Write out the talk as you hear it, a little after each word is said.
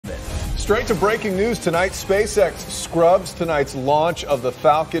Straight to breaking news tonight. SpaceX scrubs tonight's launch of the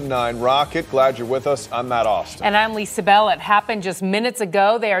Falcon 9 rocket. Glad you're with us. I'm Matt Austin. And I'm Lisa Bell. It happened just minutes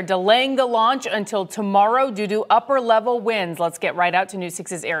ago. They are delaying the launch until tomorrow due to upper-level winds. Let's get right out to News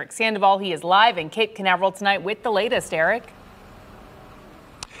 6's Eric Sandoval. He is live in Cape Canaveral tonight with the latest. Eric?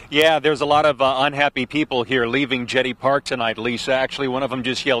 Yeah, there's a lot of unhappy people here leaving Jetty Park tonight, Lisa. Actually, one of them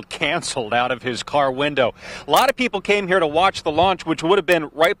just yelled canceled out of his car window. A lot of people came here to watch the launch, which would have been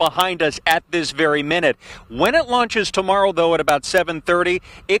right behind us at this very minute. When it launches tomorrow, though, at about 7:30,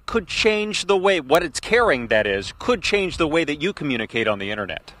 it could change the way, what it's carrying, that is, could change the way that you communicate on the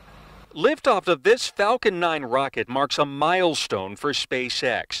internet. Liftoff of this Falcon 9 rocket marks a milestone for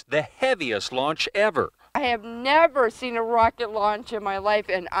SpaceX, the heaviest launch ever. I have never seen a rocket launch in my life,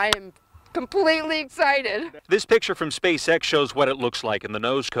 and I am completely excited. This picture from SpaceX shows what it looks like in the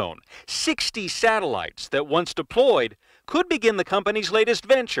nose cone. 60 satellites that, once deployed, could begin the company's latest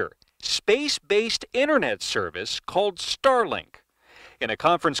venture, space-based internet service called Starlink. In a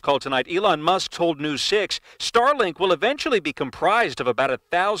conference call tonight, Elon Musk told News 6 Starlink will eventually be comprised of about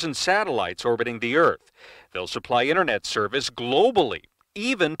 1,000 satellites orbiting the Earth. They'll supply internet service globally,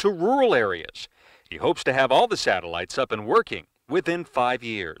 even to rural areas. He hopes to have all the satellites up and working within 5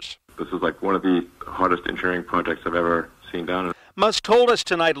 years. This is like one of the hardest engineering projects I've ever seen done. Musk told us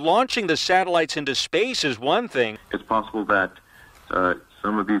tonight launching the satellites into space is one thing. It's possible that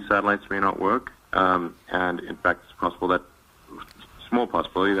some of these satellites may not work, and in fact it's possible that, small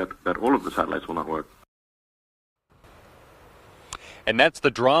possibility that all of the satellites will not work. And that's the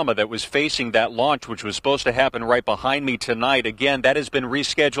drama that was facing that launch, which was supposed to happen right behind me tonight. Again, that has been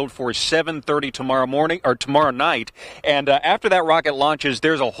rescheduled for 7:30 tomorrow morning or tomorrow night. And after that rocket launches,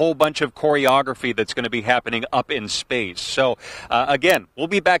 there's a whole bunch of choreography that's going to be happening up in space. So, again, we'll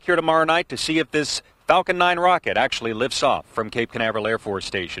be back here tomorrow night to see if this Falcon 9 rocket actually lifts off from Cape Canaveral Air Force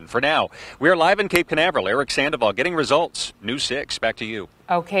Station. For now, we're live in Cape Canaveral. Eric Sandoval getting results. News 6, back to you.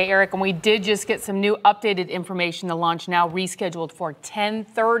 Okay, Eric, and we did just get some new updated information. The launch now rescheduled for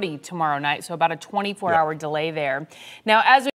 10:30 tomorrow night, so about a 24-hour delay there. Now, as